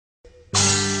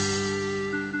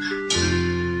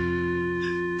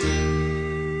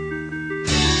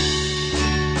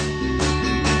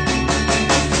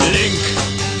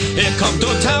come to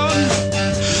town,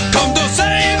 come to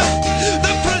save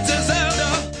the Princess Zelda.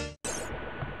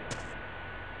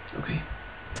 Okay.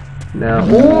 Now,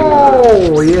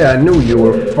 whoa, yeah, I knew you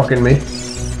were fucking me.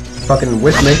 Fucking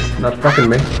with me, not fucking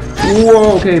me.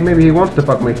 Whoa, okay, maybe he wants to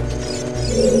fuck me.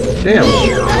 Damn.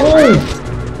 Oh!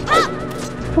 What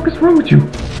the fuck is wrong with you?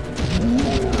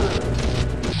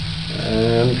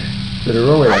 And to the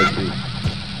roll, I see.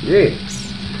 Yeah.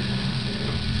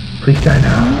 Please die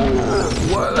now.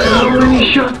 What? How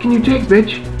many shots can you take,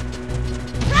 bitch?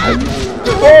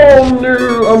 Oh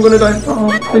no! I'm gonna die.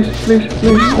 Oh, please, please,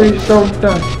 please, please don't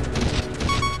die.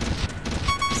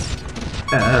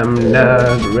 I'm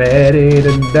not ready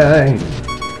to die.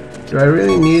 Do I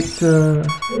really need to?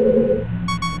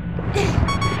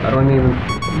 I don't even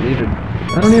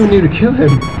need to kill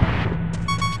him.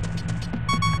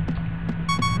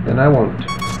 Then I won't.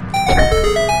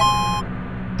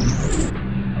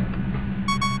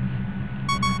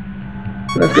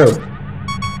 Let's go.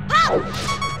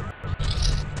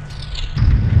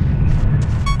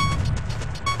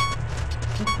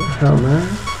 What the hell, man?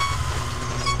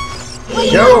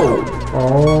 Go!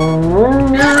 Oh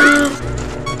no!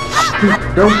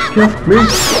 Don't kill me!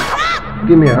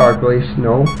 Give me a heart, please.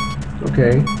 No.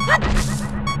 Okay.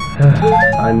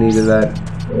 I needed that.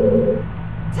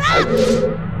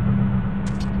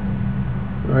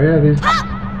 Oh yeah, these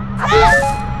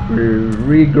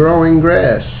regrowing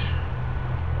grass.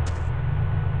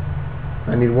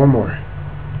 I need one more.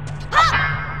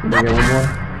 Can I get one more?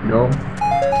 No.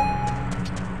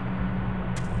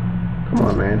 Come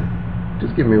on, man.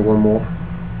 Just give me one more.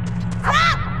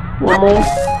 One more?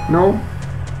 No?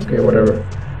 Okay, whatever.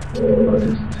 I'll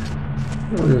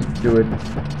just do it.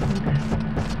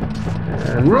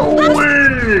 And roll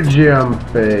it,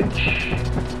 jumpage.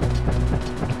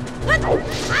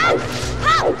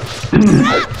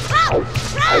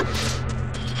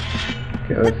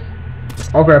 Okay, let's.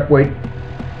 Oh crap! Wait.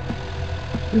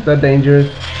 Is that dangerous?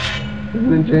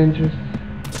 Isn't it dangerous?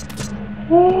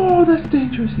 Oh, that's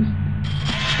dangerous.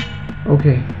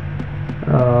 Okay.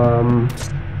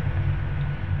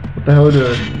 What the hell do I...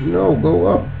 No, go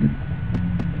up.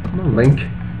 Come on, Link.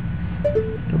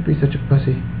 Don't be such a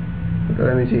pussy. Okay,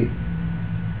 let me see.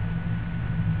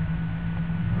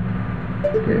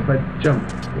 Okay, if I jump,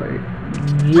 like...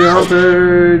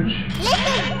 Jumpage!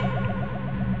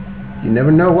 You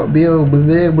never know what be able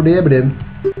to do.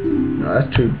 No, that's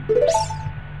true.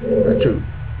 That's true.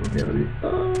 Okay, let me...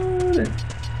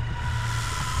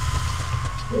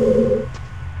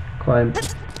 Climb.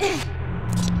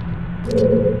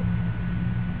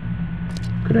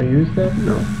 Could I use that?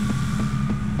 No.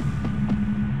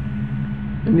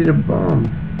 I need a bomb.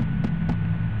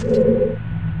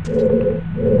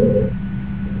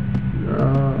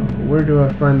 Where do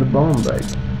I find the bomb bag?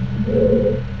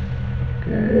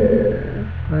 Okay,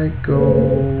 if I go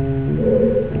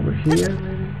over here,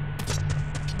 maybe?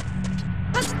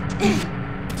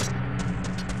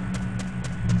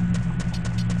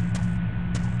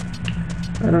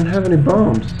 I don't have any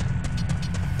bombs.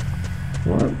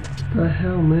 What the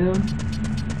hell, man?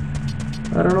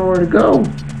 I don't know where to go.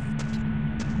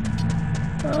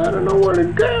 I don't know where to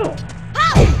go.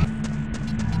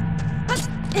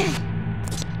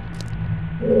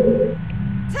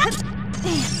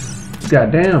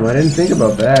 God damn, I didn't think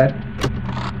about that.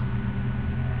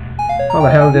 How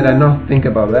the hell did I not think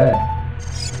about that?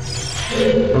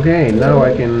 Okay, now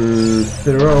I can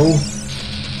throw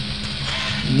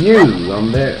you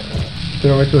on there.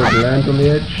 Throw it so it lands on the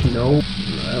edge. No,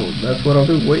 that's what I'll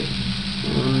do. Wait.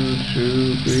 1,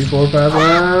 2, 3, 4, 5,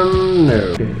 1. No.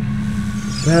 Okay.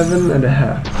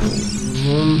 7.5.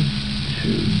 1,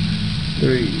 2,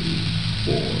 3,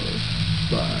 4,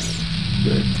 5, 6,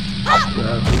 7.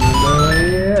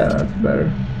 Yeah, that's better.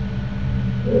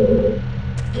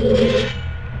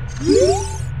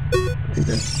 I think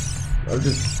that's. I'll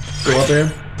just go up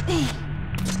there.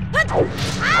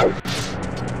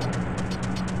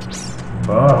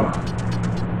 Oh,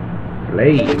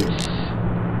 flames.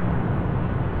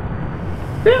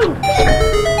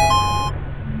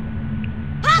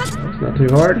 It's not too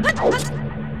hard. Is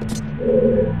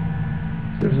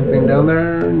there something down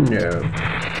there? No.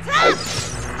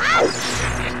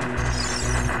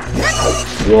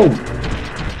 Whoa.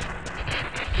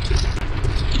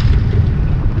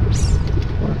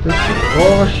 What's this?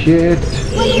 Oh shit.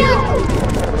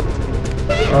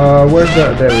 Where's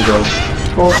that? There we go.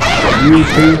 Oh, you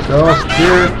piece of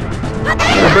shit.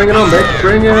 Yeah, bring it on, bitch.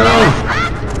 Bring it on.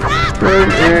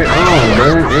 Bring it on.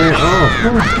 Bring it on.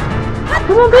 Come on.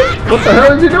 Come on, bitch. What the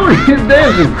hell is he doing? He's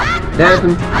dancing.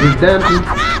 Dancing. He's dancing.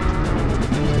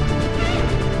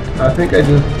 I think I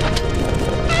just...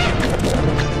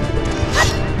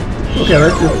 Okay,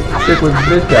 let's just stick with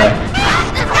this guy.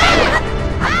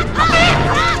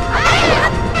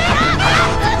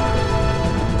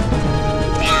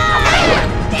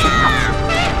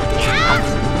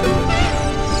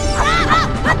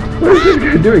 What is this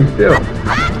guy doing still?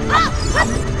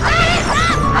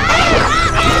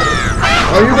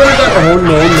 Are you gonna die? Oh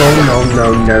no.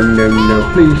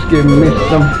 Please give me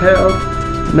some help.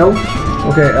 No?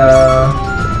 Okay,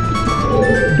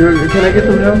 can I get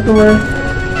some help somewhere?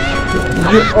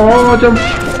 Oh, jump!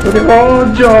 Okay,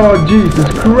 oh, Jesus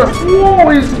Christ!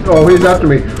 Whoa, he's after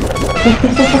me.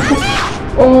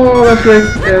 Oh, that's great.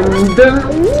 And then,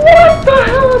 what the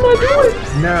hell am I doing?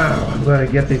 Now, I'm gonna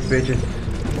get these bitches.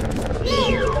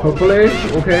 Hopefully,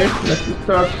 okay, let's just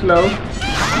start slow.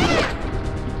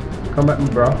 Come at me,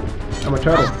 bro. I'm a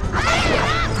turtle.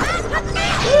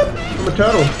 I'm a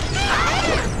turtle.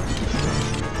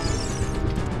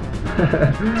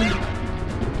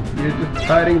 You're just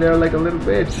hiding there like a little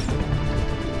bitch.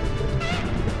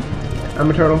 I'm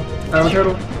a turtle. I'm a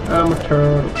turtle. I'm a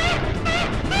turtle.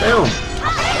 Bam!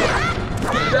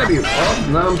 Stab you. Oh,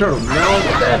 now I'm a turtle. Now I'll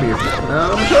stab you.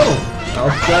 Now I'm a turtle.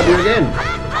 I'll stab you again.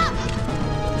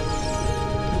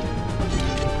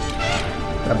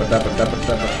 Dabba.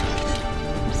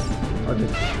 I'll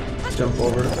just jump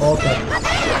over all time.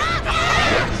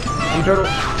 I'm a turtle.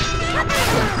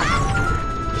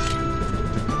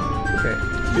 Okay,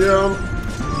 jump.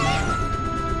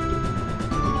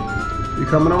 You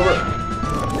coming over?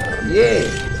 Yeah.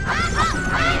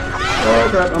 Oh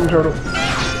crap, I'm a turtle.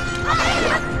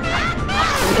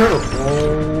 I'm a turtle. Oh.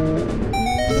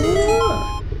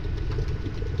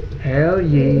 Hell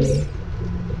yeah.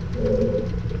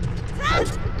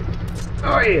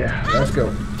 Oh yeah, let's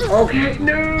go. Okay,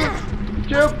 no!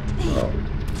 Jump!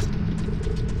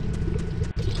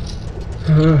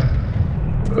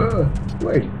 Oh.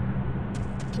 Wait.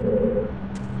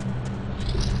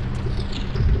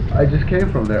 I just came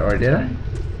from there, or did I?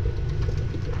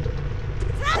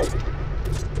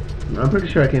 I'm pretty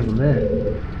sure I came from there.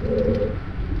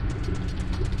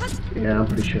 Yeah, I'm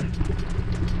pretty sure.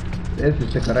 This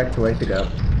is the correct way to go.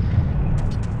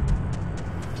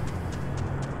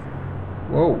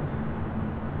 Whoa.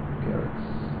 Okay,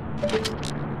 let's...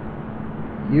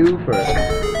 You first.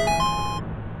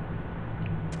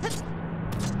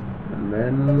 And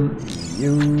then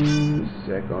you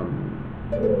second.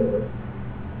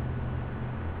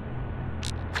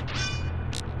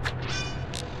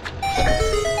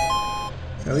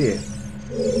 Oh yeah.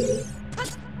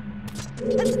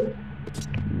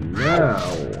 Now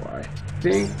I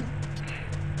think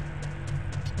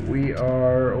we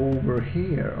are over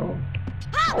here. Oh.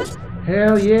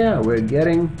 Hell yeah, we're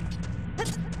getting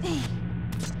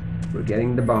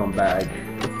the bomb bag.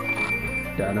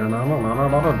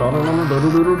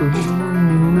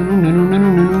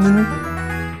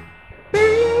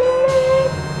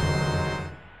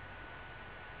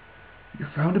 You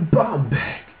found a bomb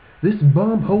bag. This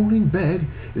bomb holding bag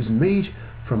is made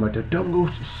from a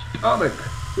dodongo's stomach.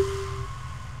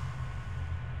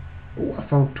 Oh, I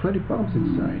found 20 bombs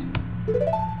inside.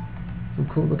 Some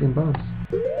cool looking bombs.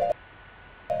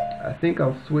 I think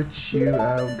I'll switch you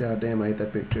out. Goddamn, I hate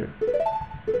that picture.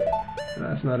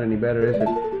 That's not any better, is it?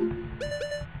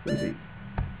 Let me see.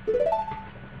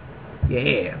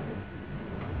 Yeah.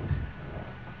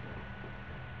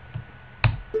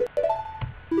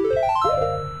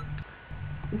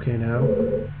 Okay, now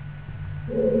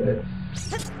let's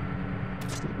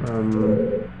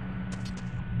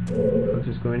I'll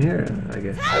just go in here, I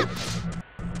guess. What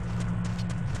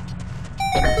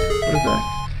is that?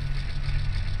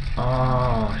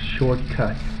 Ah,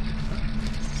 shortcuts.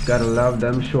 Gotta love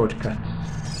them shortcuts.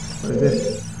 What is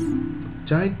this?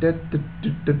 Giant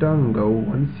dodongo.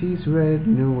 One sees red,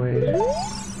 new way.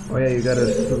 Oh yeah, you gotta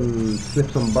slip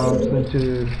some bombs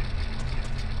into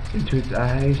its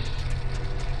eyes.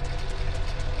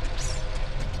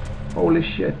 Holy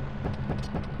shit.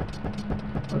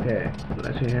 Okay,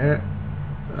 let's see here.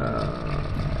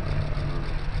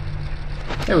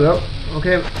 There we go.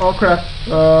 Okay, oh crap.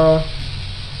 Oh.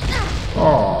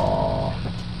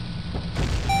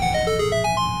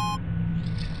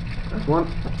 That's one.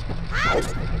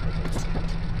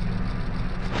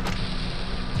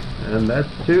 And that's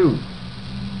two.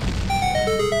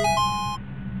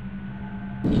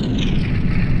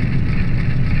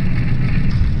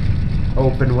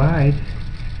 Open wide.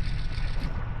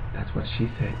 That's what she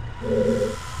said.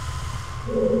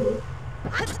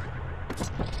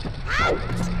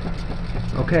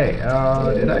 Okay,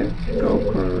 did I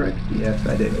go correct? Yes,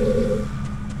 I did.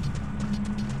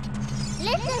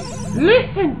 Listen!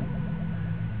 Listen!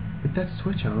 With that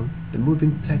switch on, the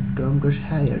moving platform goes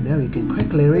higher. Now you can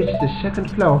quickly reach the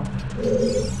second floor.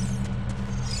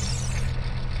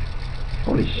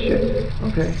 Holy shit.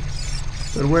 Okay.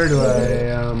 But where do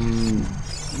I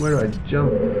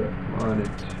jump on it?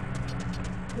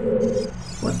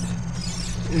 What?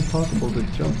 It's impossible to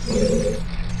jump on it.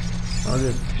 I'll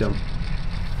just jump.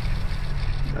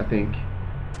 I think.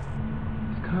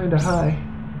 It's kinda high.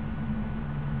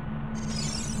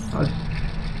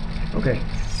 Okay.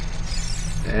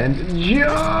 And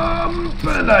jump!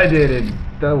 And I did it!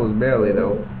 That was barely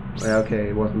though. Okay,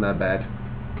 it wasn't that bad.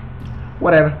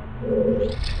 Whatever.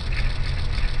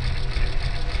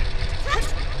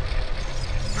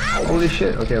 Holy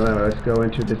shit. Okay, well, let's go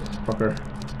into this fucker.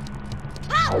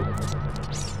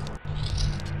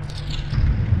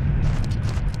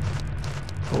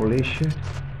 Holy shit.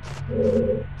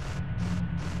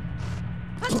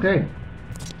 Okay.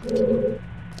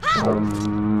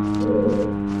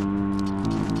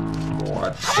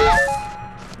 What?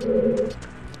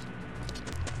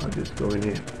 I'll just go in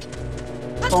here.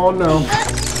 Oh no.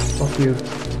 Fuck you.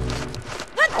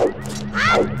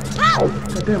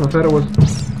 God damn, I thought I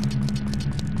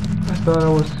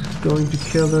was going to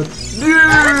kill that.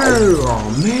 Oh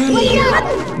man!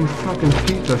 You fucking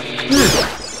piece of shit!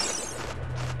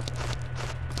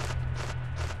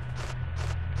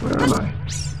 Where am I?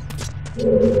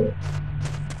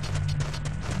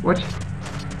 What?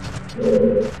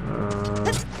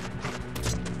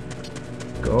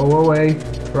 Go away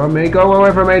from me! Go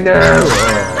away from me! No! Oh.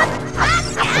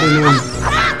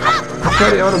 I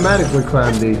thought he automatically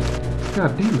climbed these.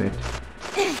 God damn it.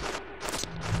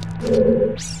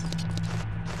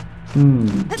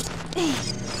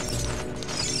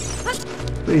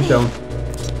 Please don't.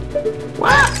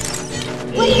 What?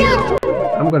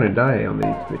 I'm gonna die on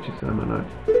these bitches, am I not?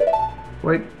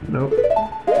 Wait, nope.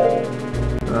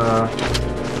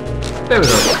 There we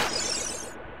go.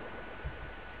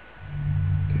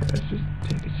 Okay, let's just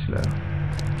take it slow.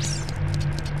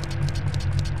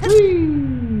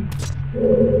 Whee!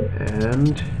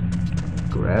 And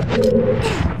grab.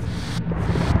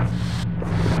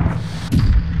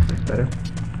 That's better.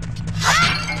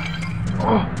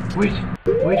 Oh,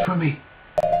 wait for me.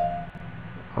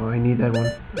 Oh, I need that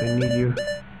one. I need you.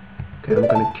 Okay, I'm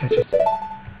gonna catch it. Okay,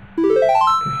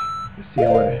 let's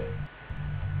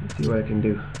see what I can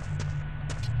do.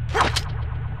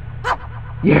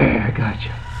 Yeah, I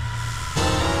gotcha.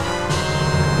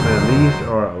 Man, these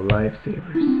are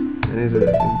lifesavers, and it's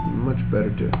much better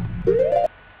to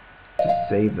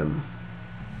save them.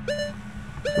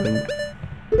 So in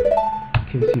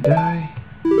case you die,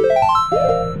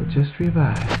 we'll just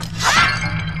revive.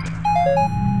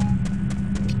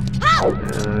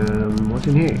 What's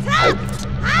in here? I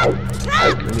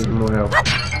need some more help.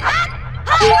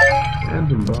 And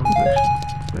some bombs, actually.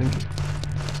 Thank you.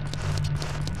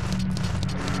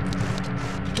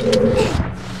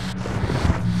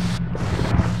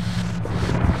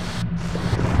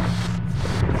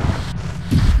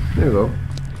 There we go.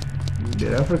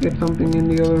 Did I forget something in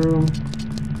the other room?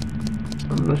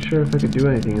 I'm not sure if I could do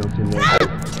anything else in there.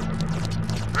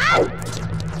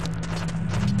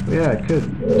 But yeah, I could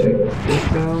take this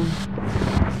down.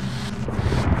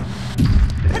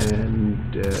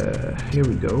 And here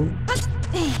we go.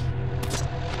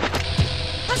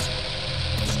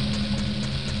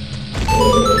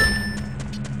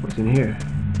 What's in here?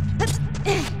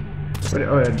 What,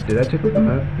 oh, did I take up the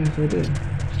map? Yes, I did.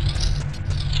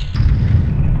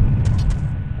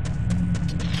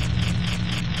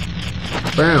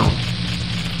 Bam!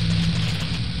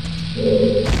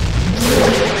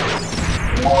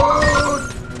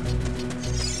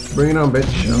 Bring it on,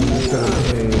 bitch. I'm just gonna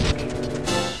take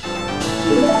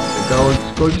the gold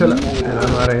skull and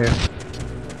I'm out of here.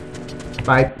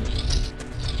 Bye.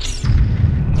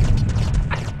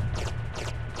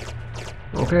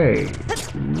 Okay,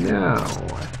 now I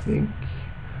think.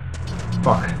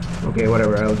 Fuck. Okay,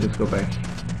 whatever. I'll just go back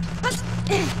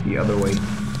the other way.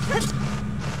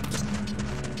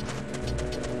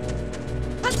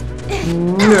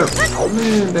 No,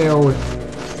 man, they always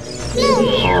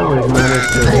manage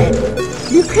to.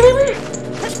 You kidding me?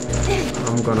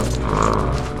 I'm gonna.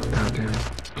 God damn it.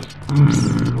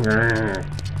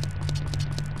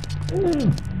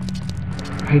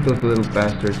 I hate those little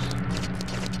bastards.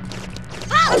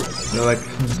 They're like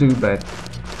Zubat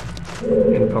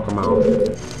in Pokemon.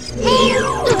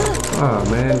 Oh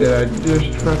man, did I just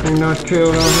fucking not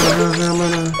kill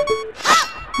them?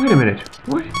 Wait a minute.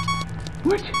 What?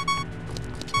 What?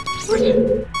 What?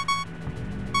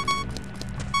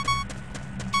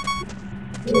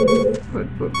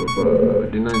 But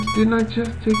didn't I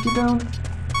just take you down?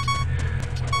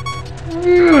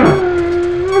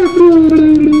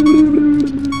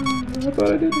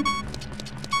 thought I did it.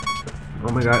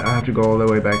 Oh my god, I have to go all the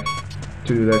way back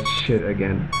to do that shit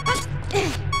again.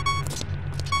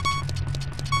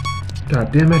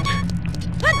 God damn it.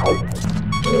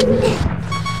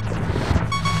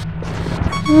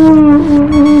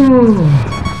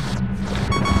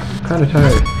 Kinda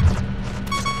tired.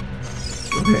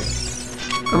 Okay.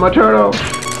 I'm a turtle!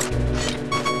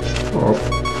 Oh.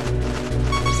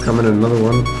 Coming another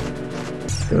one.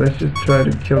 Okay, let's just try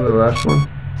to kill the last one.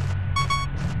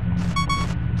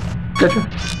 Gotcha!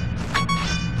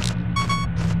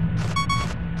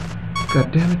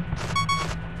 God damn it.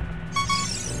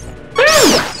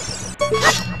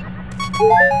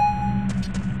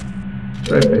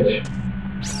 Right, bitch.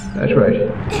 That's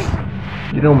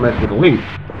right. You don't mess with Link.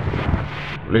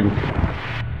 Link,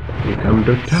 you come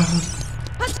to town.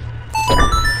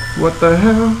 What the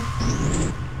hell?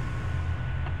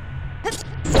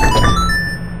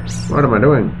 What am I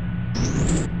doing?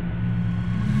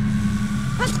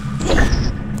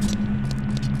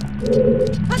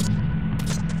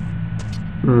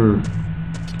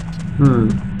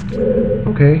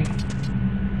 Okay.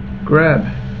 Grab.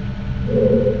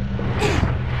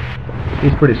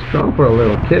 He's pretty strong for a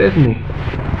little kid, isn't he?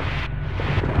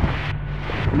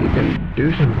 You can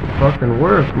do some fucking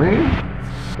work, man.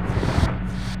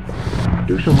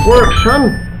 Do some work,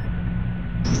 son!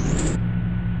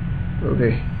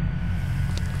 Okay.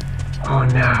 Oh,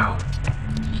 now.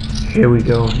 Here we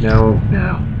go. Now.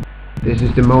 This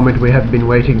is the moment we have been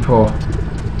waiting for.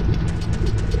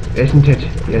 Isn't it?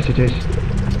 Yes, it is.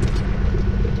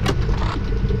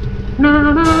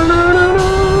 No,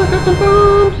 got some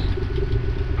bombs!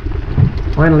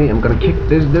 Finally, I'm gonna kick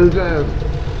this dude's ass.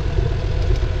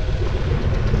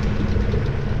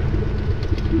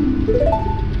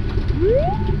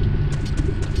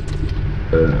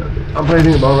 I'm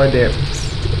placing the ball right there.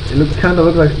 It kinda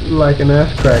looks like an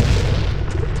ass crack.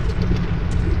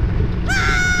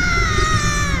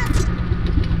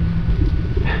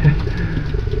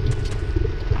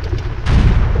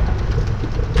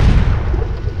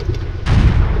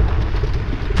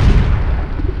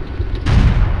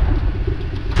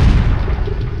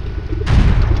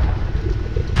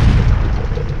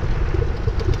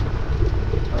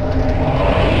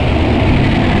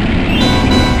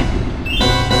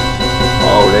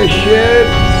 Holy shit!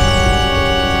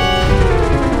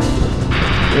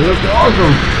 It looks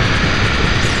awesome!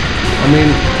 I mean,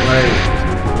 like...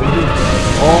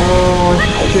 Oh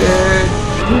shit!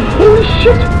 Holy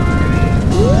shit!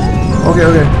 Okay.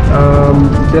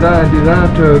 Did I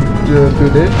have to do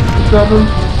this to stop him?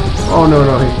 Oh no,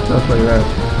 he's stuff like that.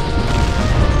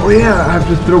 Oh yeah, I have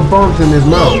to throw bombs in his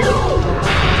mouth.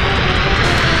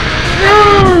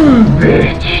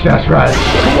 Bitch, that's right.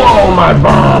 Swallow my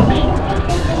bombs!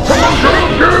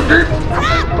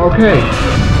 Okay.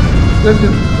 This is...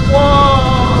 Whoa!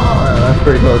 Yeah, that's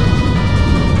pretty close.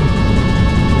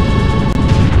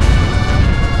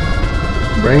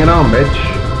 Bring it on, bitch.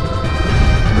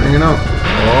 Bring it on.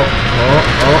 Oh.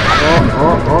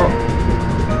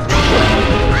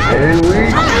 And we...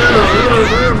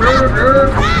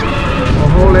 Oh,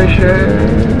 holy shit.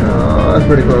 Oh, that's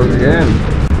pretty close again.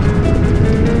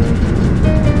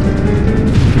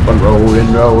 Keep on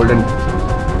rolling.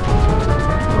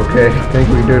 Okay, I think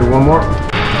we did one more.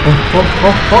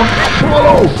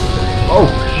 Swallow! Oh,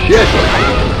 shit!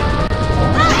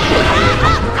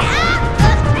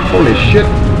 Holy shit!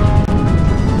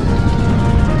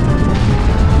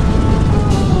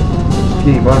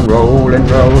 Keep on rolling.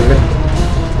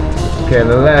 Okay,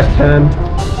 the last time,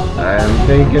 I am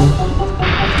thinking...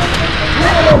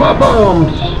 Swallow my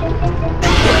bombs!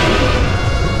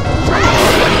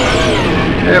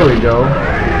 There we go.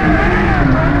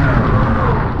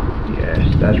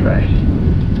 That's right.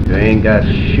 You ain't got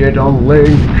shit on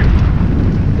Link.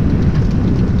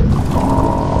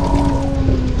 Oh,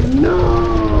 no.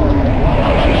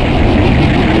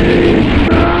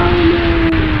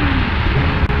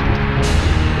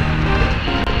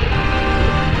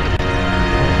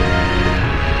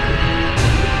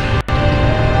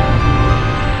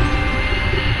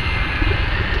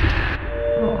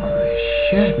 Holy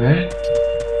shit, man.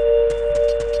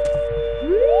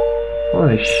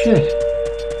 Holy shit.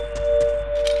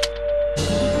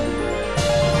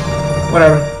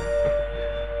 Whatever.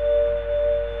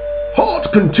 Hot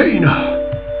container!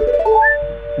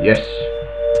 Yes.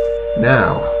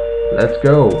 Now, let's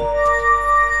go.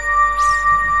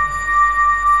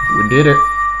 We did it.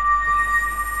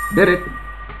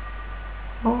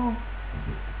 Oh.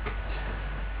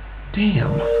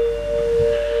 Damn.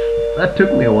 That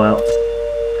took me a while.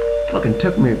 Fucking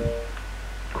took me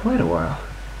quite a while.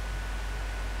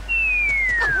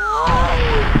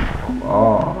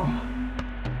 Oh,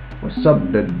 what's up,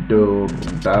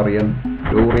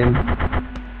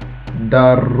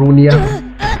 Darunia?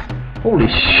 Holy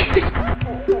shit!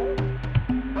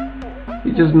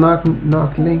 You just knocked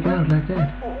Link out like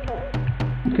that.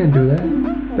 You can't do that.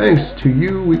 Thanks to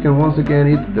you, we can once again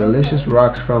eat the delicious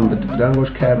rocks from the dodongo's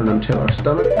cabin until our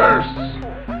stomach bursts.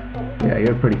 Yeah,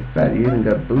 you're pretty fat. You even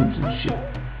got boobs and shit.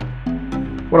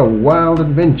 What a wild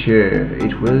adventure.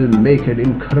 It will make an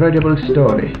incredible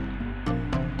story.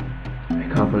 I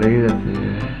can't believe that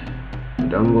the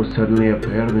dodongos suddenly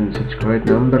appeared in such great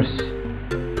numbers.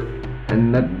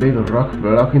 And that big rock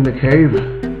blocking the cave.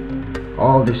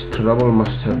 All this trouble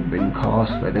must have been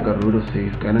caused by the Gerudo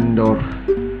thief Ganondorf.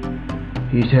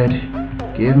 He said,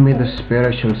 "Give me the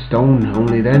spiritual stone,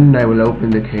 only then I will open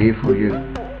the cave for you."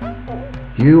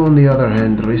 You, on the other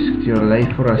hand, risked your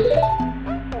life for us.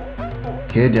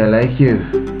 Kid, I like you.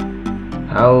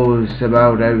 How's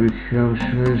about I become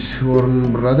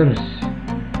sworn brothers?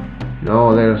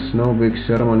 No, there's no big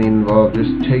ceremony involved.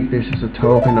 Just take this as a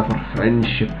token of our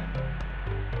friendship.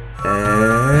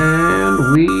 And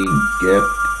we get...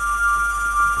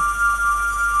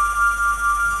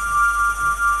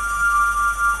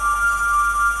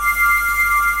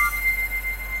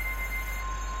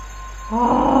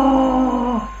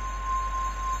 Oh.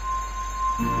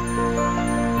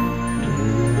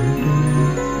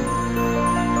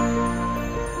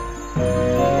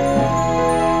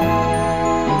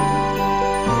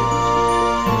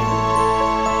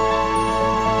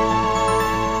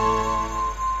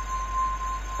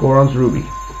 Goron's Ruby.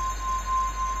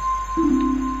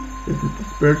 This is the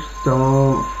spiritual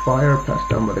stone of fire passed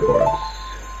down by the Gorons.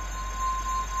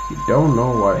 You don't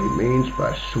know what he means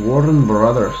by sworn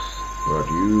brothers, but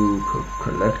you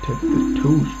collected the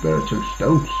 2 spiritual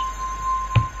stones.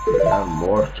 You have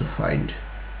more to find.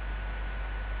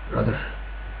 Brother,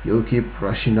 you'll keep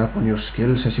brushing up on your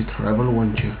skills as you travel,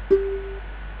 won't you?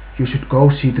 You should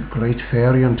go see the great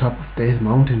fairy on top of Death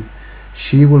Mountain.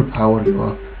 She will power you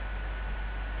up.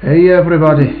 Hey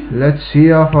everybody, let's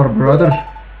see off our brother.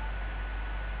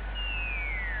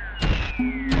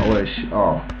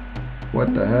 Oh,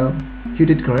 what the hell? You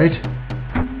did great.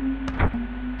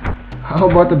 How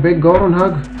about the big golden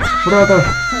hug? Brother!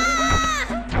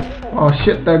 Oh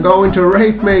shit, they're going to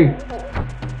rape me!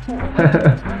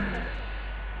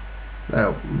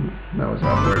 that was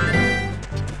awkward.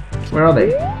 Where are they?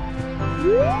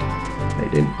 They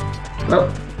didn't.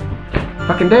 Well,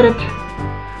 fucking did it!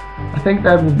 I think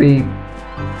that'll be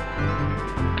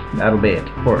it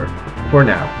for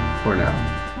now.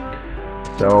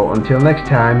 So until next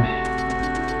time,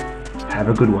 have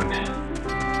a good one.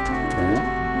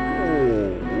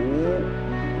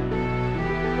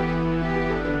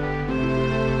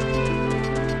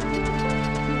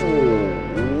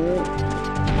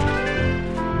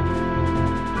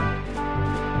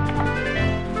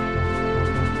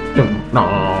 La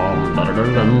la la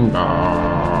la la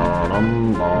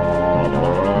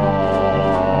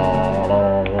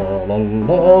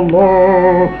la.